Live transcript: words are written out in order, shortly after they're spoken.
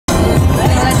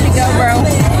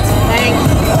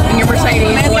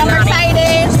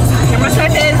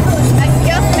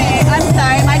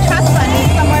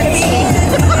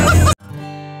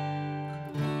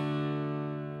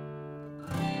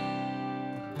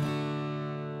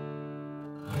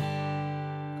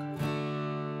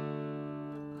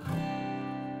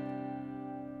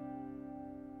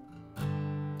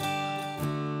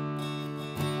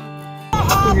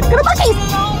Go to Buc-Ee's!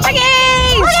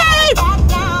 Buc-Ee's! Buc-Ee's!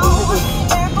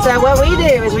 So what we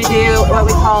do is we do what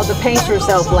we call the pace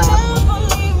yourself lap.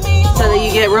 So that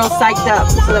you get real psyched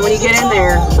up. So that when you get in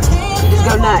there, you just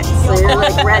go nuts. So you're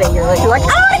like ready. You're like, I want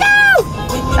to go!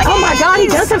 Oh my God,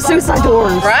 he does have suicide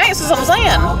doors. Right? That's what I'm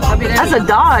saying. That's a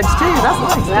Dodge too.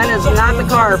 That's nice. That is not the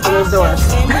car for those doors.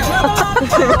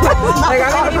 Like,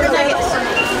 beaver nuggets.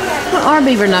 What are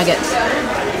beaver nuggets?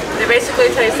 They basically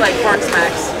taste like corn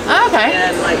smacks. Oh, okay.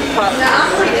 And like pop,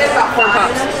 corn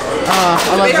pops. Oh,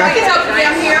 I love that.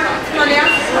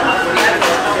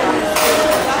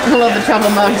 I love the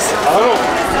chocolate mugs. Oh.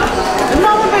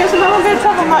 No one bears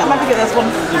chocolate mug. I might get this one.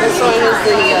 This one is the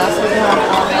sweet one.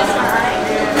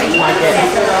 I like it.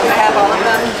 I have all of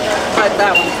them, but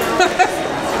that one.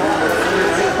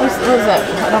 What is that?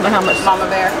 I don't know how much. Mama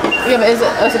Bear. Yeah, but is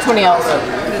it? Oh, it's a 20 ounce.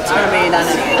 It's going to be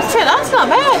 $9.98. That's not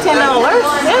bad. $10.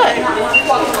 Good.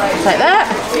 Take that.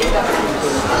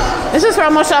 This is where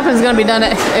all my shopping is going to be done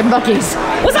at Buc-Ee's.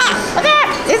 What's up? What's up?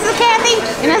 This is Kathy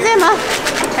and that's Emma.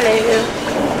 Hello.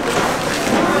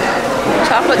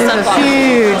 Chocolate sunflower.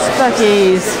 Huge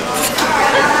Buc-Ee's.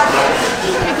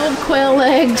 Pickled quail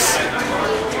eggs.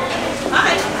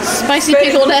 Spicy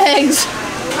pickled eggs.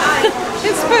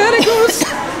 It's Spagos.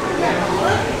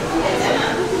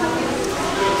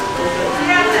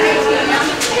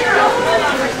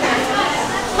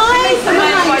 Hi.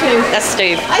 That's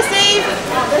Steve. Hi, Steve.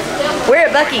 We're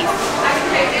at Buc-Ee's.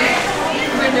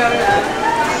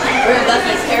 We're at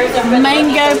Buc-Ee's.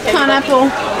 Mango, pineapple,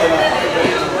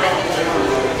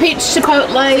 peach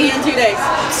chipotle. See you in 2 days.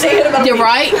 See you in about a You're week.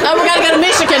 right. Oh, we gotta go to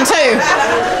Michigan too.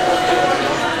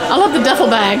 I love the duffel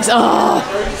bags. Oh.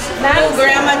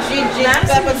 Grandma Gigi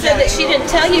said that she didn't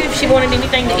tell you if she wanted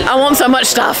anything to eat. I want so much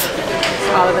stuff.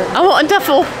 All of it. I want a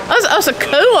duffel. That's a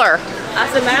cooler. I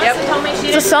said, Madison told me she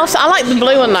It's a didn't. soft. I like the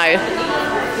blue one though.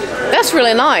 That's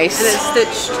really nice. And it's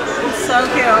stitched. It's so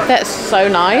cute. That's so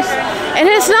nice. And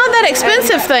it's not that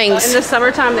expensive things. In the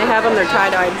summertime they have them, they're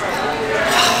tie-dyed.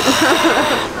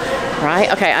 Right?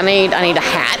 Okay, I need a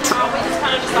hat.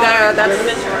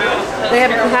 They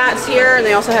have hats here, and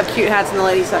they also have cute hats in the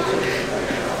ladies section.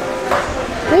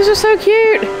 These are so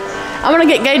cute. I'm gonna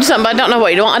get Gage something, but I don't know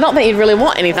what you want. I don't think you'd really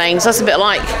want anything, so that's a bit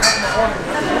like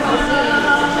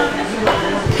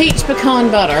peach pecan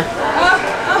butter.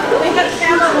 We have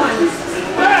camera ones.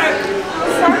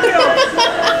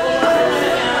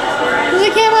 The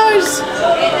camos.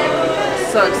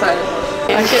 So excited.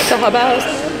 I can't tell about it.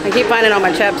 I keep finding all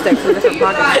my chapsticks in different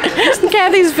pockets.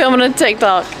 Kathy's filming a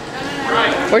TikTok.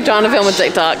 We're trying to film a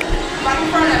TikTok.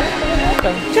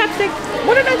 Chapstick.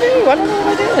 What did I do? I don't know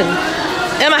what I did.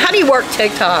 Emma, how do you work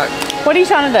TikTok? What are you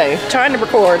trying to do? Trying to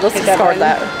record. Let's discard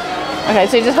that. Okay,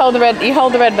 so you just hold the red. You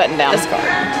hold the red button down. Discard.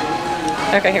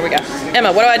 Okay, here we go.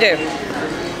 Emma, what do I do?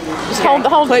 Just hold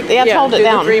it. Yeah, hold it do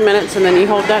down. The 3 minutes, and then you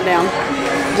hold that down.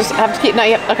 Just have to keep. No,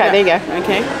 yep. Okay, there you go.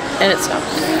 Okay. And it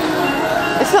stops.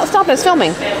 It's not stopping. It's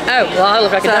filming. Oh, well, I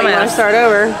look like a dumbass. You want to start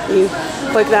over? You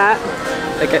click that.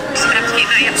 Click it.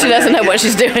 She doesn't know what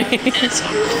she's doing.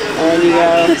 And you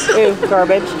go. Ooh,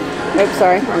 garbage. Oops,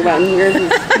 sorry, wrong button. Yours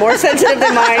is more sensitive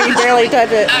than mine. You barely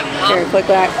touch it. Here, click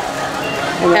back.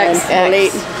 And then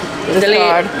delete.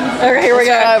 Discard. Okay, here we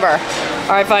go. Over.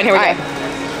 All right, fine. Here we go.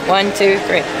 1, 2,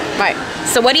 3. Right.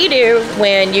 So what do you do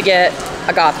when you get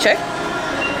a goth chick,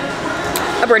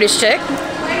 a British chick,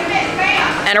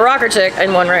 and a rocker chick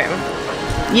in one room?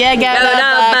 Yeah, go to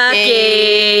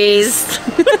Buc-Ee's.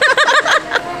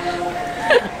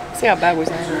 See how bad we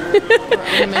sound.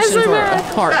 Permission for a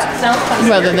cart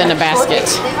rather than a basket.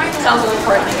 Sounds like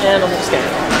frightening and I'm scared.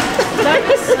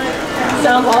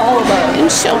 Sounds all about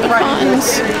And shell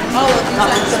pecans.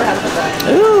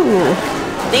 Ooh.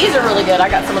 These are really good. I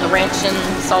got some of the ranch and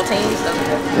saltines. I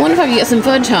wonder if I can get some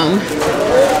fudge home.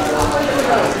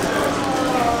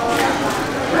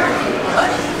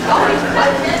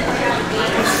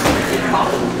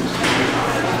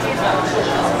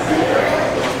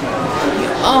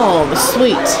 Oh, the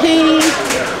sweet tea,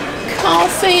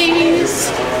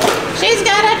 coffees. She's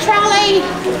got a trolley.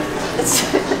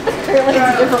 Apparently it's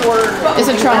a different word. It's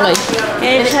a trolley.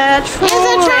 It's a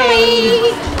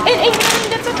trolley.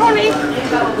 It's a trolley. It's a trolley.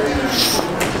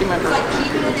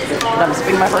 I'm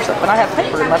spinning my purse up, but I have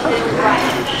paper in my purse.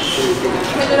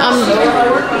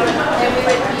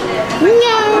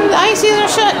 No, the ices are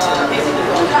shut.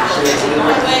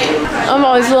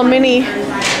 All these little mini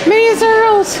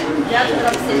cereals.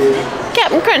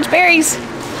 Captain Crunch berries.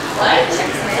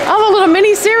 All the little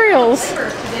mini cereals.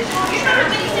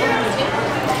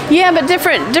 Yeah, but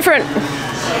different. We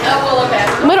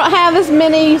don't have as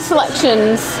many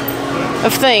selections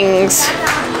of things.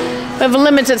 We have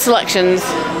limited selections.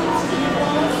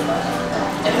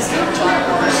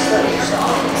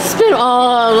 Spin. Oh,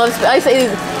 I love spin. I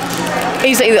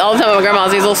used to eat all the time at my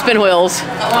grandma's, these little spin wheels.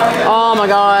 Oh my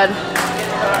god.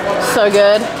 So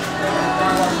good.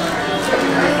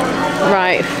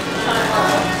 Right.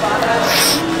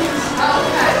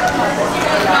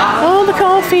 Oh, the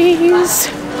coffees.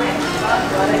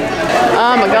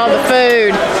 Oh my god, the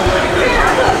food.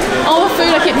 All the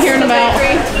food I keep hearing about.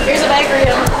 Here's a bakery.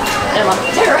 Emma.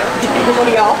 What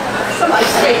do y'all? Somebody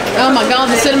speak. Oh my god,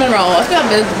 the cinnamon roll. It's got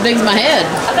as big as my head.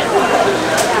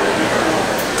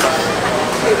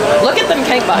 Look at them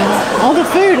cake bites. All the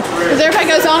food. Because everybody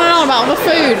goes on and on about all the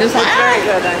food. It's like, Very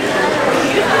good, actually.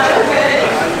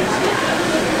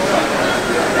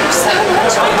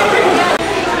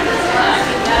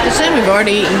 It's shame we've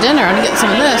already eaten dinner. I'm gonna get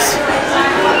some of this.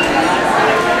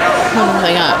 What do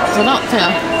they got? So not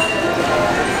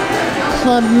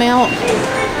club milk,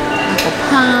 apple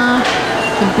pie,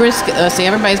 the brisket. Oh, see,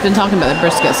 everybody's been talking about the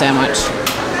brisket sandwich.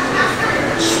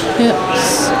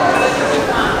 Chips,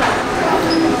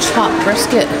 chopped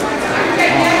brisket.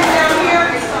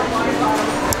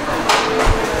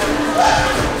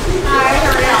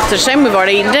 It's a shame we've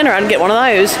already eaten dinner. I'd get one of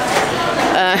those.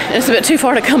 It's a bit too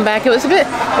far to come back. It was a bit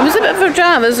of a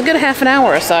drive. It was a good half an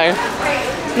hour or so.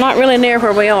 Not really near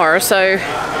where we are, so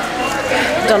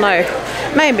don't know.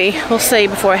 Maybe we'll see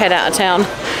before I head out of town.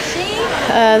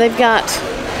 They've got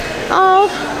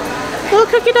little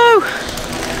cookie dough.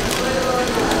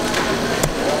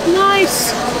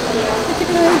 Nice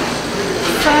cookie dough.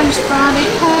 Fudge Friday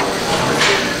pack.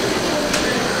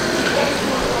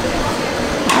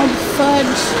 All the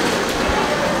fudge.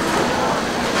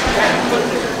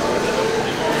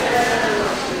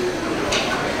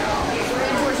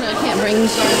 Unfortunately, I can't bring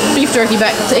beef jerky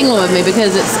back to England with me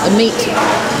because it's a meat.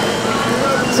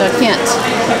 So I can't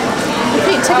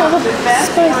take all the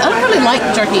spice. I don't really like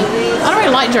jerky. I don't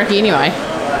really like jerky anyway.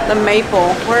 The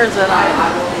maple. Where is it?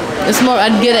 It's more.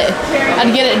 I'd get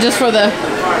it just for the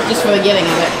getting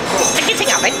of it.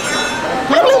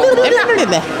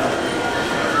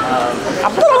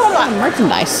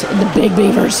 Merchandise. The big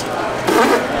beavers. Do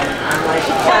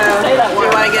you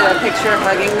want to get a picture of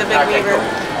hugging the big beaver?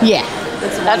 Yeah.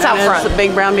 That's out front. It's the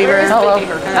big brown beaver. Hello.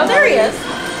 Oh, there he is.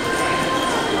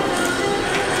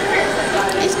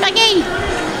 It's Buc-Ee.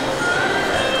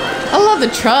 I love the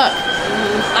truck.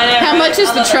 I know. How much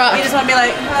is the truck? You just want to be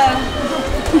like,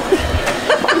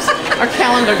 Our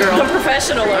calendar girl. The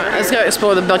professional over here. Let's go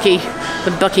explore the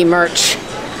Buc-Ee merch.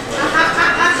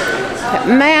 Got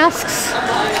masks.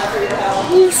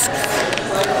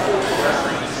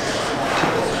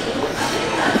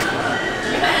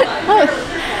 Oh,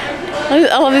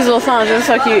 I love these little signs. They're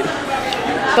so cute.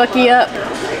 Buc-Ee up.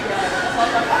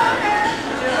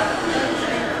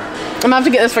 I'm gonna have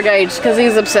to get this for Gage because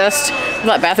he's obsessed with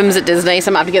like bathrooms at Disney. So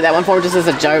I'm gonna have to get that one for him just as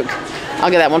a joke. I'll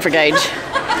get that one for Gage.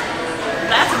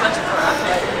 That's a bunch of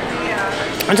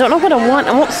crap. I don't know what I want.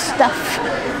 I want stuff,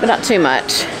 but not too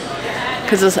much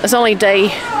because it's only day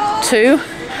 2.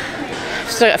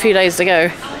 Still got a few days to go,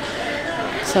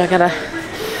 so I gotta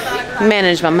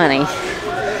manage my money.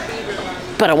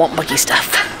 But I want Buc-Ee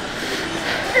stuff.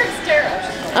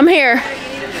 I'm here.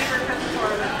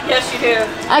 Yes, you do.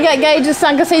 I got Gage's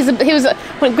son because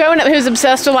when growing up he was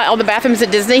obsessed with like all the bathrooms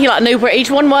at Disney. He like knew where each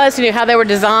one was. He knew how they were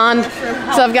designed.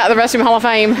 So I've got the Restroom Hall of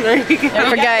Fame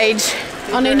for Gage.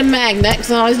 I'll need a magnet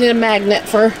because I always need a magnet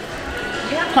for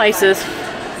places.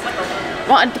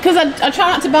 Well, because I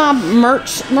try not to buy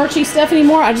merchy stuff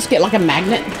anymore. I just get like a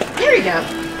magnet. Here you go.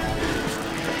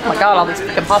 Oh my god, all these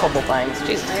freaking poppable things.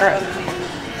 Jesus Christ.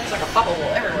 There's like a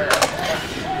poppable everywhere.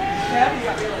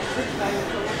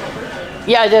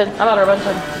 Yeah, I did. I bought her a bunch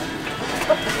of them.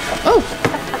 Oh.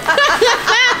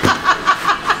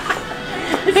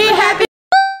 Be happy.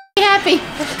 Be happy.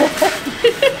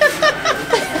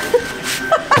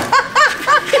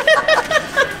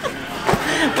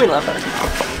 We love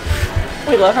her.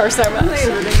 We love her so much.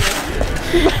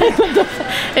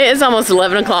 It is almost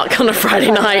 11 o'clock on a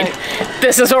Friday night.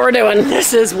 This is what we're doing.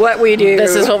 This is what we do.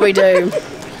 This is what we do.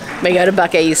 We go to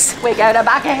Buc-Ee's. We go to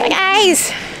Buc-Ee.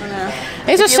 Buc-Ee's.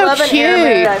 These are so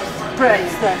cute.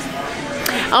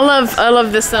 I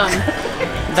love this that.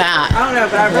 I don't know,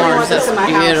 but I really want this in my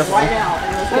house Beautiful. right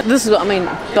now. This is what I mean,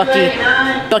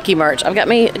 Buc-Ee merch. I've got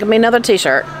me another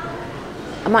t-shirt.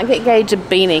 I might get Gage a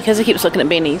beanie because he keeps looking at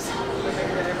beanies.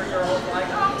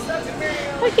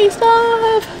 Buc-Ee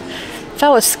stuff. If I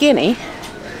was skinny,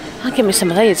 I'd give me some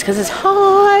of these because it's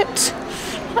hot.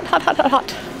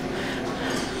 Hot.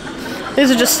 These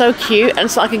are just so cute,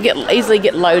 and so I could easily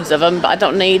get loads of them, but I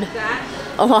don't need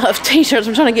a lot of t-shirts.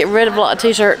 I'm trying to get rid of a lot of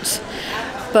t-shirts,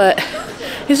 but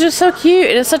these are just so cute,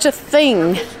 and it's such a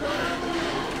thing.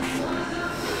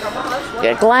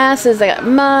 Got glasses, they got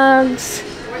mugs.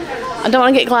 I don't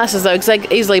want to get glasses though, because they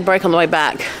easily break on the way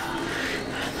back.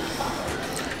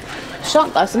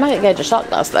 Shot glass, I might get Gage a shot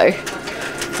glass though.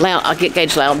 I'll get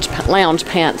Gage lounge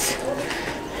pants.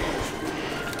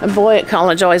 A boy at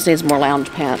college always needs more lounge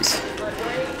pants.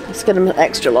 Let's get him an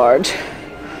extra large.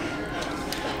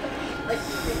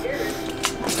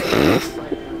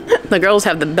 The girls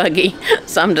have the buggy,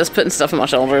 so I'm just putting stuff on my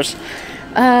shoulders.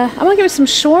 I'm gonna give you some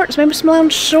shorts, maybe some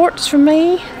lounge shorts for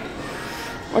me.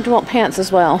 Or do you want pants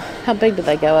as well? How big do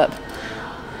they go up?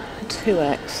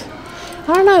 2X.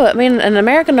 I don't know. I mean, an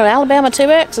American or Alabama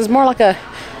 2X is more like a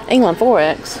England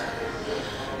 4X.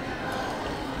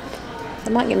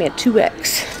 They might give me a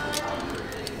 2X.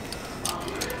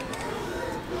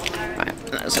 Alright,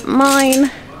 those are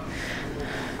mine.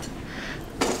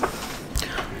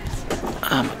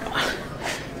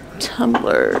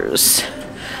 Tumblers.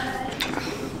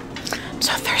 I'm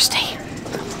so thirsty.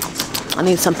 I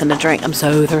need something to drink. I'm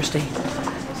so thirsty.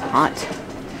 It's hot.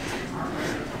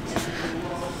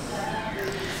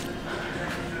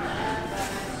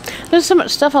 There's so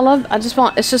much stuff I love. I just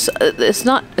want. It's just. It's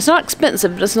not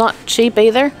expensive, but it's not cheap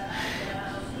either.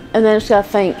 And then I just gotta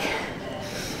think.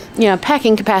 You know,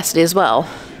 packing capacity as well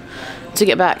to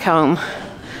get back home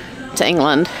to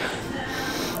England.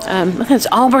 Look at this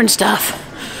Auburn stuff.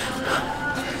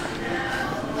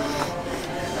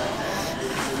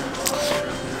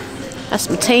 That's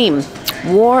my team.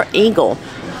 War Eagle.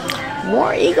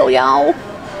 War Eagle, y'all.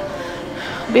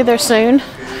 Be there soon.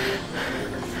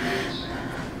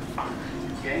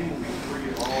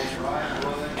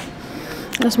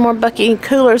 There's more Buc-Ee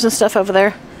coolers and stuff over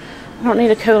there. I don't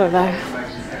need a cooler though.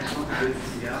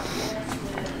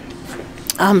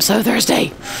 I'm so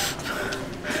thirsty.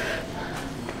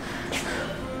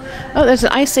 Oh, there's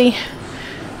an icy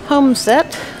home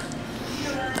set.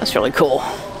 That's really cool.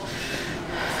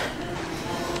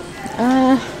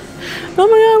 Oh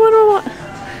my god, what do I want?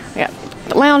 I got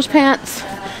the lounge pants.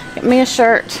 Get me a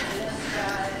shirt.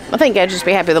 I think I'd just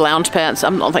be happy with the lounge pants. I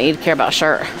don't think you'd care about a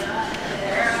shirt.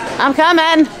 I'm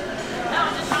coming.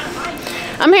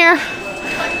 I'm here.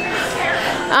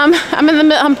 I'm in the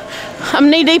middle. I'm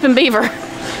knee deep in beaver.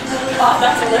 Oh,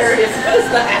 that's hilarious. What is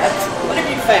that? What have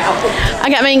you found? I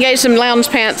got me engaged some lounge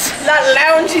pants. Not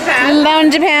loungy pants.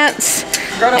 Loungy pants.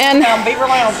 And beaver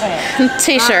lounge pants.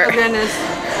 T-shirt. Oh goodness.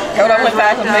 Go to look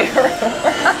back at me.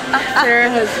 Tara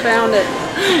has found it.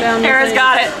 Tara's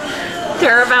got it.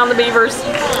 Tara found the beavers.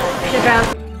 She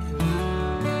found